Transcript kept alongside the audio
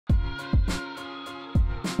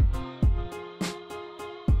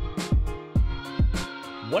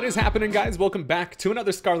What is happening, guys? Welcome back to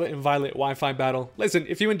another Scarlet and Violet Wi-Fi battle. Listen,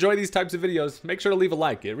 if you enjoy these types of videos, make sure to leave a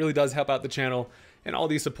like. It really does help out the channel, and all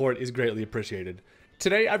the support is greatly appreciated.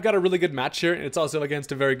 Today, I've got a really good match here, and it's also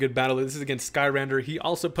against a very good battle. This is against Skyrander. He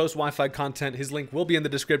also posts Wi-Fi content. His link will be in the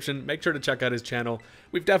description. Make sure to check out his channel.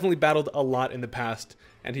 We've definitely battled a lot in the past,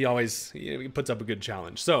 and he always he puts up a good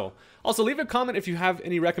challenge. So, also leave a comment if you have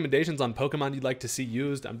any recommendations on Pokemon you'd like to see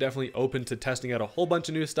used. I'm definitely open to testing out a whole bunch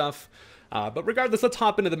of new stuff. But regardless, let's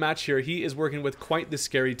hop into the match here. He is working with quite the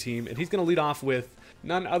scary team, and he's going to lead off with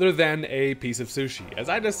none other than a piece of sushi. As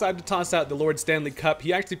I decide to toss out the Lord Stanley Cup,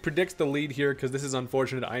 he actually predicts the lead here because this is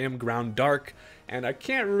unfortunate. I am ground dark, and I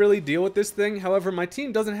can't really deal with this thing. However, my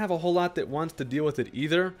team doesn't have a whole lot that wants to deal with it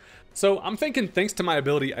either. So I'm thinking, thanks to my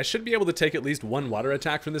ability, I should be able to take at least one water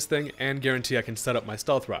attack from this thing and guarantee I can set up my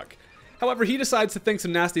Stealth Rock. However, he decides to think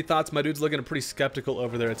some nasty thoughts. My dude's looking pretty skeptical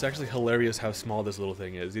over there. It's actually hilarious how small this little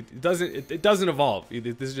thing is. It doesn't evolve.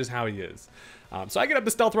 This is just how he is. So I get up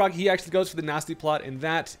the Stealth Rock. He actually goes for the nasty plot, and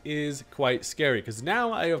that is quite scary because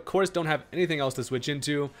now I, of course, don't have anything else to switch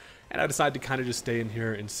into, and I decide to kind of just stay in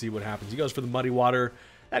here and see what happens. He goes for the Muddy Water.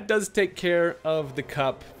 That does take care of the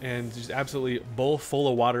cup, and just absolutely bowl full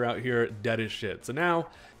of water out here, dead as shit. So now,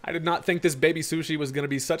 I did not think this baby sushi was going to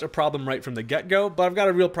be such a problem right from the get-go, but I've got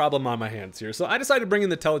a real problem on my hands here. So I decided to bring in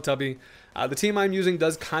the Teletubby. The team I'm using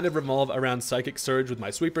does kind of revolve around Psychic Surge with my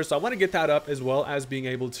sweeper, so I want to get that up as well as being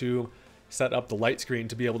able to set up the light screen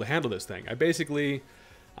to be able to handle this thing. I basically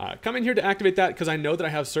come in here to activate that because I know that I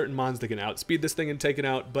have certain mons that can outspeed this thing and take it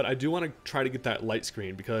out, but I do want to try to get that light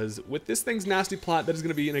screen because with this thing's nasty plot, that is going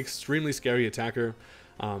to be an extremely scary attacker.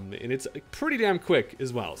 And it's pretty damn quick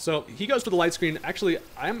as well. So he goes for the light screen. Actually,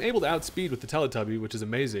 I'm able to outspeed with the Teletubby, which is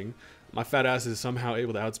amazing. My fat ass is somehow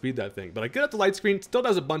able to outspeed that thing. But I get up the light screen, still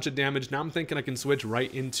does a bunch of damage. Now I'm thinking I can switch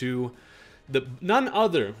right into the none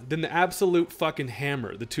other than the absolute fucking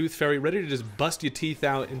hammer, the Tooth Fairy, ready to just bust your teeth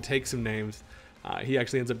out and take some names. He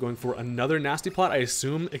actually ends up going for another nasty plot, I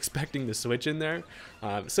assume, expecting the switch in there.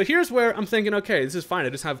 So here's where I'm thinking, okay, this is fine. I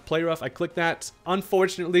just have Play Rough. I click that.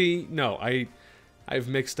 Unfortunately, no, I've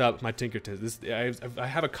mixed up my Tinkertons. I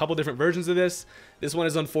have a couple different versions of this. This one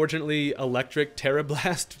is unfortunately Electric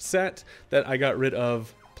Terrablast set that I got rid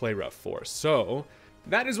of Play Rough for. So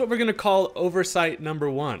that is what we're going to call oversight number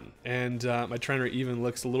 1. And my trainer even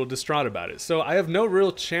looks a little distraught about it. So I have no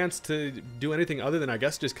real chance to do anything other than, I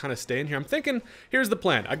guess, just kind of stay in here. I'm thinking, here's the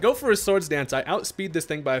plan. I go for a Swords Dance. I outspeed this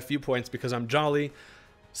thing by a few points because I'm jolly.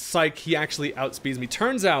 Psych, he actually outspeeds me.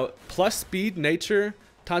 Turns out, plus speed, nature,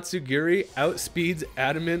 Tatsugiri outspeeds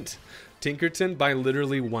Adamant Tinkerton by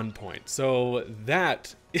literally 1 point. So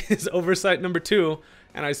that is oversight number 2.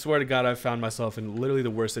 And I swear to God, I found myself in literally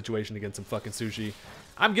the worst situation against some fucking sushi.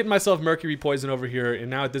 I'm getting myself Mercury Poison over here.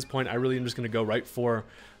 And now at this point, I really am just going to go right for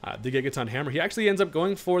the Gigaton Hammer. He actually ends up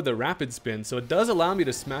going for the Rapid Spin. So it does allow me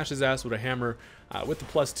to smash his ass with a hammer with the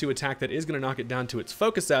 +2 attack. That is going to knock it down to its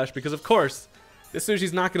Focus Sash. Because of course, this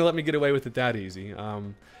sushi's not going to let me get away with it that easy.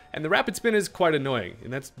 And the Rapid Spin is quite annoying,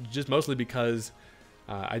 and that's just mostly because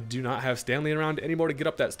I do not have Stanley around anymore to get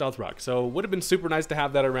up that Stealth Rock. So it would have been super nice to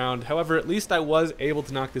have that around. However, at least I was able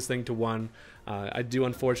to knock this thing to 1. I do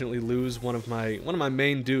unfortunately lose one of my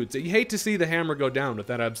main dudes. You hate to see the hammer go down with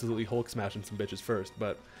that absolutely Hulk smashing some bitches first,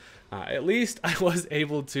 but at least I was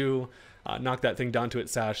able to knock that thing down to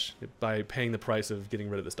its sash by paying the price of getting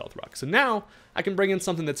rid of the Stealth Rock. So now I can bring in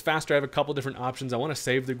something that's faster. I have a couple different options. I want to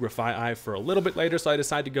save the Grafaiai for a little bit later, so I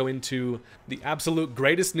decide to go into the absolute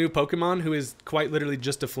greatest new Pokemon, who is quite literally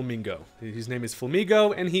just a Flamingo. His name is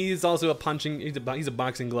Flamigo, and he's also a he's a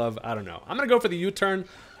boxing glove. I don't know. I'm going to go for the U-turn,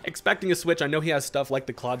 expecting a switch. I know he has stuff like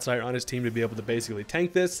the Clodsire on his team to be able to basically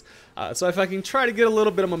tank this. So if I can try to get a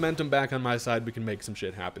little bit of momentum back on my side, we can make some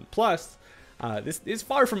shit happen. Plus, this is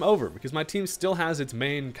far from over because my team still has its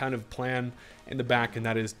main kind of plan in the back, and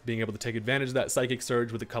that is being able to take advantage of that Psychic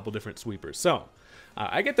Surge with a couple different sweepers. So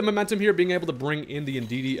I get the momentum here, being able to bring in the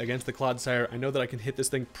Indeedee against the Clodsire. I know that I can hit this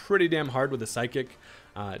thing pretty damn hard with a Psychic,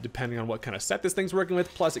 depending on what kind of set this thing's working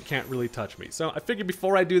with. Plus, it can't really touch me. So I figured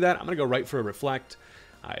before I do that, I'm going to go right for a Reflect.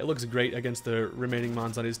 It looks great against the remaining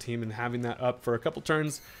mons on his team, and having that up for a couple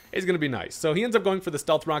turns is going to be nice. So he ends up going for the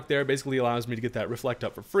Stealth Rock there, basically allows me to get that Reflect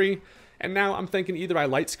up for free. And now I'm thinking either I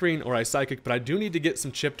Light Screen or I Psychic, but I do need to get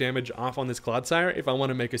some chip damage off on this Clodsire if I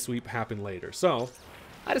want to make a sweep happen later. So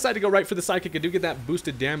I decided to go right for the Psychic. I do get that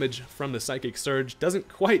boosted damage from the Psychic Surge. Doesn't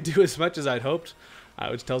quite do as much as I'd hoped,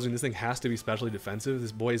 which tells me this thing has to be specially defensive.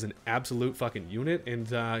 This boy is an absolute fucking unit,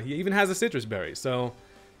 and he even has a Citrus Berry. So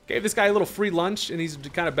gave this guy a little free lunch, and he's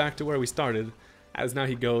kind of back to where we started, as now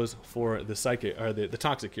he goes for the Psychic, or the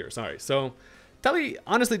Toxic here, sorry. So Telly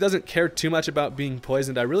honestly doesn't care too much about being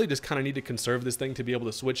poisoned. I really just kind of need to conserve this thing to be able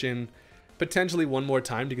to switch in potentially one more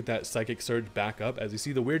time to get that Psychic Surge back up. As you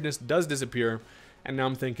see, the weirdness does disappear, and now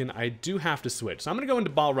I'm thinking I do have to switch. So I'm going to go into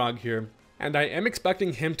Balrog here, and I am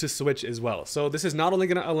expecting him to switch as well. So this is not only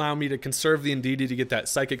going to allow me to conserve the Indeedee to get that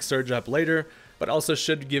Psychic Surge up later, but also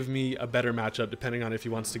should give me a better matchup depending on if he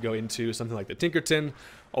wants to go into something like the Tinkerton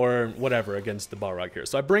or whatever against the Balrog here.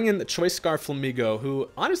 So I bring in the Choice Scarf Flamigo, who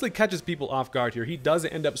honestly catches people off guard here. He does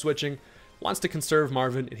end up switching, wants to conserve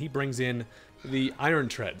Marvin, and he brings in the Iron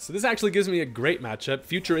Tread. So this actually gives me a great matchup.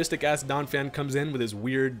 Futuristic-ass Donphan comes in with his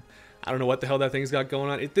weird, I don't know what the hell that thing's got going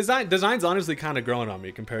on. Design's honestly kind of growing on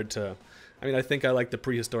me compared to, I mean, I think I like the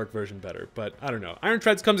prehistoric version better, but I don't know. Iron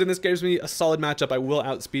Treads comes in, this gives me a solid matchup. I will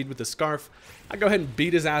outspeed with the Scarf. I go ahead and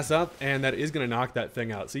beat his ass up, and that is going to knock that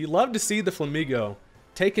thing out. So you love to see the Flamigo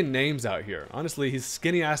taking names out here. Honestly, his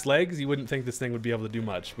skinny-ass legs, you wouldn't think this thing would be able to do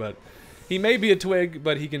much, but he may be a twig,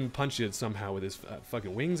 but he can punch it somehow with his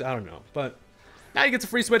fucking wings. I don't know, but now he gets a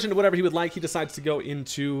free switch into whatever he would like. He decides to go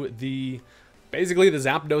into basically the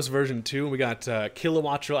Zapdos version 2. We got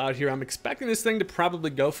Kilowattrel out here. I'm expecting this thing to probably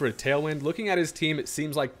go for a Tailwind. Looking at his team, it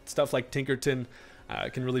seems like stuff like Tinkerton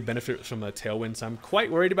can really benefit from a Tailwind, so I'm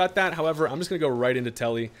quite worried about that. However, I'm just going to go right into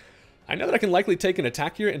Telly. I know that I can likely take an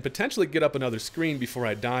attack here and potentially get up another screen before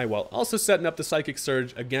I die, while also setting up the Psychic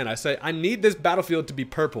Surge. Again, I say I need this battlefield to be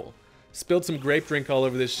purple. Spilled some grape drink all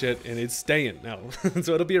over this shit, and it's staying now.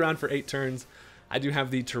 So it'll be around for 8 turns. I do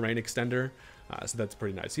have the Terrain Extender, so that's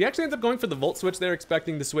pretty nice. He actually ends up going for the Volt Switch there,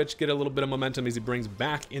 expecting the Switch get a little bit of momentum as he brings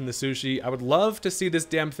back in the Sushi. I would love to see this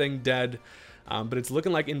damn thing dead, but it's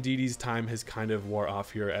looking like Indeedee's time has kind of wore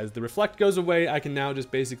off here. As the Reflect goes away, I can now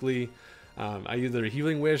just basically I either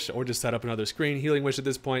Healing Wish or just set up another screen. Healing Wish at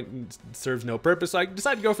this point serves no purpose, so I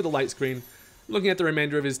decide to go for the Light Screen. Looking at the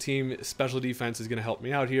remainder of his team, Special Defense is going to help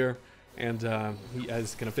me out here, and he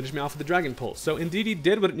is going to finish me off with the Dragon Pulse. So Indeedee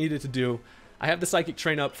did what it needed to do. I have the Psychic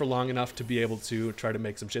Train up for long enough to be able to try to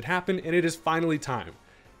make some shit happen, and it is finally time.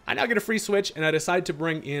 I now get a free switch, and I decide to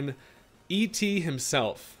bring in E.T.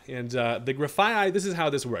 himself. And the Grafaiai, this is how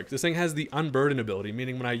this works. This thing has the Unburden ability,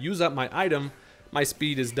 meaning when I use up my item, my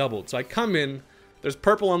speed is doubled. So I come in, there's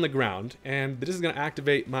purple on the ground, and this is going to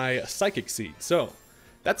activate my Psychic Seed. So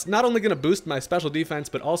that's not only going to boost my special defense,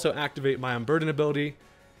 but also activate my Unburden ability.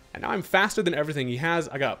 And now I'm faster than everything he has.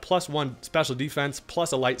 I got +1 special defense,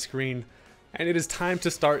 plus a light screen. And it is time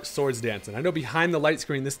to start Swords Dancing. I know behind the light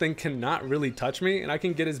screen, this thing cannot really touch me, and I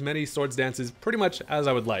can get as many Swords Dances pretty much as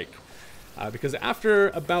I would like. Because after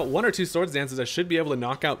about 1 or 2 Swords Dances, I should be able to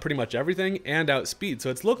knock out pretty much everything and outspeed. So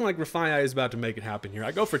it's looking like Grafaiai is about to make it happen here.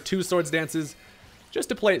 I go for 2 Swords Dances just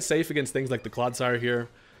to play it safe against things like the Clodsire here,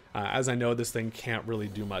 as I know this thing can't really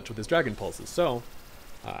do much with his Dragon Pulses. So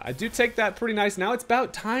I do take that pretty nice. Now it's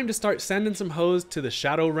about time to start sending some hoes to the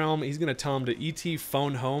Shadow Realm. He's going to tell him to ET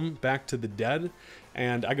phone home back to the dead.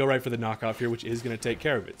 And I go right for the knockoff here, which is going to take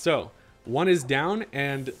care of it. So 1 is down,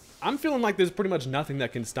 and I'm feeling like there's pretty much nothing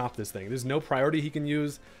that can stop this thing. There's no priority he can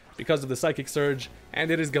use because of the Psychic Surge,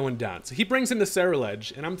 and it is going down. So he brings in the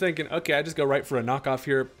Ceruledge, and I'm thinking, okay, I just go right for a knockoff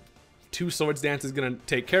here. 2 Swords Dance is going to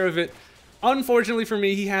take care of it. Unfortunately for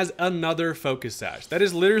me, he has another Focus Sash. That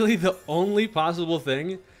is literally the only possible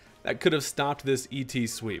thing that could have stopped this ET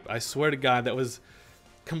sweep. I swear to God, that was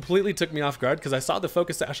completely took me off guard because I saw the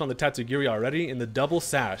Focus Sash on the Tatsugiri already, and the double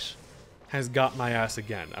Sash has got my ass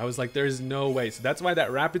again. I was like, there's no way. So that's why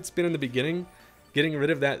that Rapid Spin in the beginning, getting rid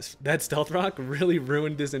of that Stealth Rock, really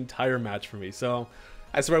ruined this entire match for me. So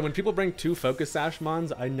I swear, when people bring 2 Focus Sash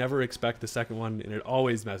mons, I never expect the second one, and it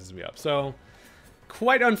always messes me up. So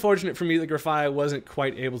quite unfortunate for me that Grafaiai wasn't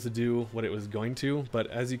quite able to do what it was going to, but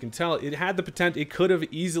as you can tell, it had the potential. It could have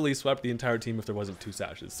easily swept the entire team if there wasn't 2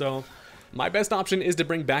 Sashes. So my best option is to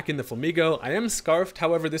bring back in the Flamigo. I am Scarfed,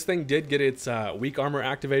 however, this thing did get its weak armor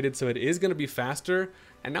activated, so it is going to be faster,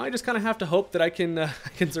 and now I just kind of have to hope that I can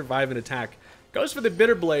survive an attack. Goes for the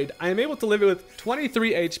Bitter Blade. I am able to live it with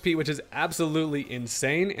 23 HP, which is absolutely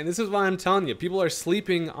insane, and this is why I'm telling you, people are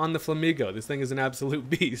sleeping on the Flamigo. This thing is an absolute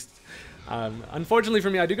beast. Unfortunately for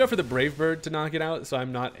me, I do go for the Brave Bird to knock it out, so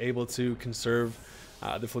I'm not able to conserve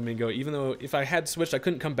the Flamingo, even though if I had switched, I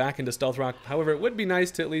couldn't come back into Stealth Rock. However, it would be nice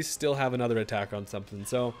to at least still have another attack on something.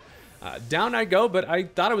 So down I go, but I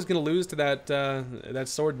thought I was going to lose to that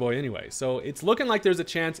Sword Boy anyway. So it's looking like there's a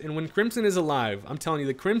chance, and when Crimson is alive, I'm telling you,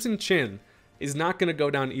 the Crimson Chin is not going to go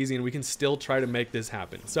down easy, and we can still try to make this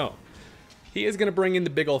happen. So he is going to bring in the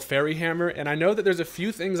big old Fairy Hammer, and I know that there's a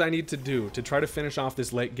few things I need to do to try to finish off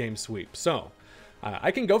this late game sweep. So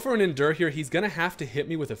I can go for an Endure here. He's going to have to hit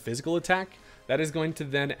me with a physical attack. That is going to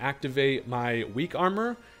then activate my weak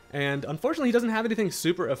armor, And unfortunately, he doesn't have anything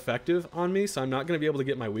super effective on me, so I'm not going to be able to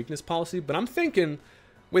get my weakness policy. But I'm thinking,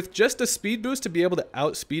 with just a speed boost to be able to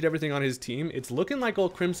outspeed everything on his team, it's looking like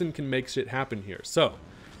old Crimson can make shit happen here. So,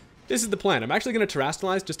 this is the plan. I'm actually going to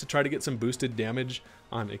Terrastallize just to try to get some boosted damage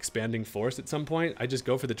on Expanding Force at some point. I just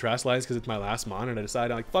go for the Terrastallize because it's my last mon, and I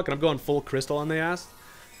decide, like, fuck it, I'm going full Crystal on the ass.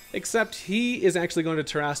 Except he is actually going to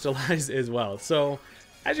Terrastallize as well. So,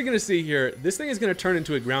 as you're going to see here, this thing is going to turn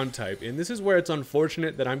into a ground type, and this is where it's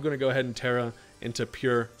unfortunate that I'm going to go ahead and Terra into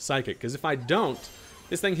pure Psychic, because if I don't,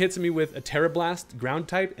 this thing hits me with a Terra Blast ground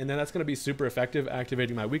type, and then that's going to be super effective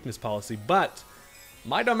activating my weakness policy, but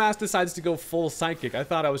my dumbass decides to go full Psychic. I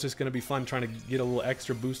thought I was just going to be fun trying to get a little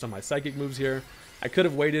extra boost on my Psychic moves here. I could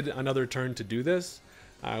have waited another turn to do this,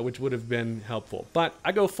 which would have been helpful, but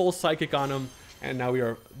I go full Psychic on him, and now we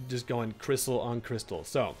are just going Crystal on Crystal.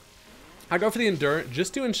 So I go for the Endure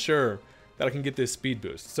just to ensure that I can get this speed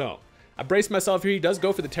boost. So I brace myself here. He does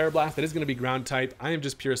go for the Terra Blast. That is going to be ground type. I am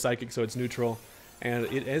just pure Psychic, so it's neutral. And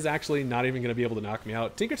it is actually not even going to be able to knock me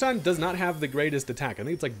out. Tinkerton does not have the greatest attack. I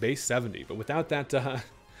think it's like base 70. But without that,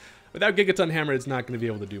 without Gigaton Hammer, it's not going to be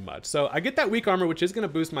able to do much. So I get that weak armor, which is going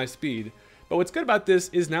to boost my speed. But what's good about this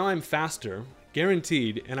is now I'm faster,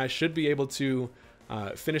 guaranteed. And I should be able to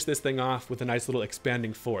finish this thing off with a nice little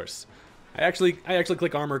Expanding Force. I actually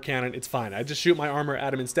click Armor Cannon. It's fine. I just shoot my armor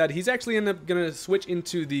at him instead. He's actually going to switch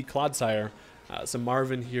into the Clodsire. So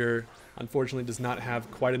Marvin here, unfortunately, does not have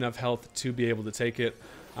quite enough health to be able to take it.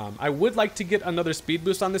 I would like to get another speed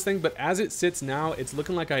boost on this thing, but as it sits now, it's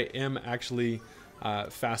looking like I am actually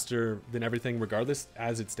faster than everything regardless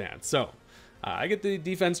as it stands. So I get the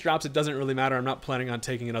defense drops. It doesn't really matter. I'm not planning on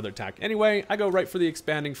taking another attack. Anyway, I go right for the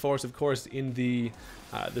Expanding Force, of course, in the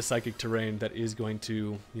Psychic terrain that is going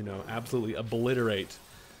to, you know, absolutely obliterate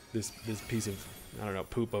this piece of, I don't know,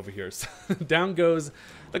 poop over here. So down goes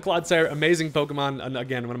the Clodsire, amazing Pokemon, and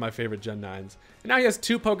again, one of my favorite Gen 9s. And now he has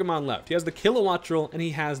 2 Pokemon left. He has the Kilowattrel and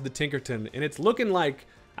he has the Tinkerton, and it's looking like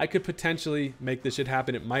I could potentially make this shit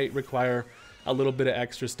happen. It might require a little bit of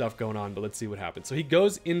extra stuff going on, but let's see what happens. So he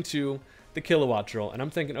goes into the Kilowattrel, and I'm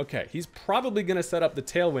thinking, okay, he's probably going to set up the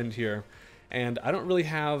Tailwind here, and I don't really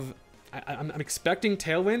have... I'm expecting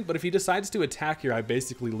Tailwind, but if he decides to attack here, I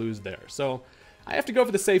basically lose there. So I have to go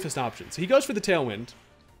for the safest option. So he goes for the Tailwind,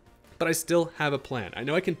 but I still have a plan. I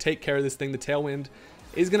know I can take care of this thing. The Tailwind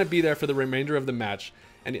is going to be there for the remainder of the match.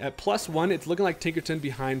 And at +1, it's looking like Tinkerton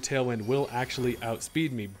behind Tailwind will actually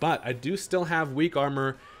outspeed me. But I do still have weak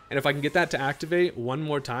armor, and if I can get that to activate one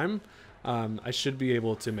more time, I should be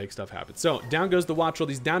able to make stuff happen. So down goes the Wattrel.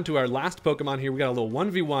 He's down to our last Pokemon here. We got a little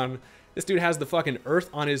 1v1. This dude has the fucking earth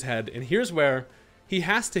on his head, and here's where he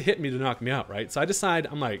has to hit me to knock me out, right? So I decide,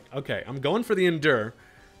 I'm like, okay, I'm going for the Endure.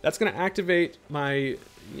 That's going to activate my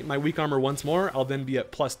weak armor once more. I'll then be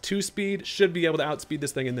at +2 speed, should be able to outspeed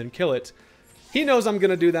this thing and then kill it. He knows I'm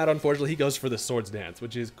going to do that, unfortunately. He goes for the Swords Dance,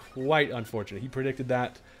 which is quite unfortunate. He predicted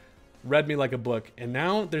that, read me like a book, and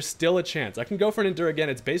now there's still a chance. I can go for an Endure again.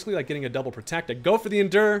 It's basically like getting a double Protect. I go for the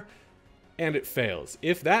Endure, and it fails.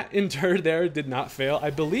 If that Endure there did not fail, I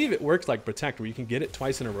believe it works like Protect, where you can get it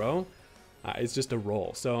twice in a row. It's just a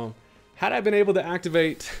roll. So had I been able to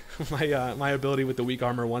activate my ability with the weak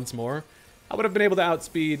armor once more, I would have been able to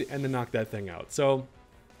outspeed and then knock that thing out. So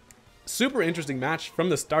super interesting match. From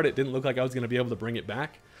the start, it didn't look like I was going to be able to bring it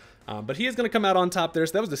back. But he is going to come out on top there.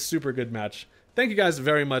 So that was a super good match. Thank you guys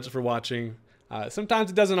very much for watching. Sometimes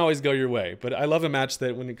it doesn't always go your way, but I love a match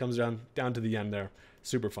that when it comes down to the end there,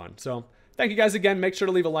 super fun. So thank you guys again. Make sure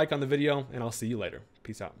to leave a like on the video, and I'll see you later.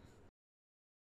 Peace out.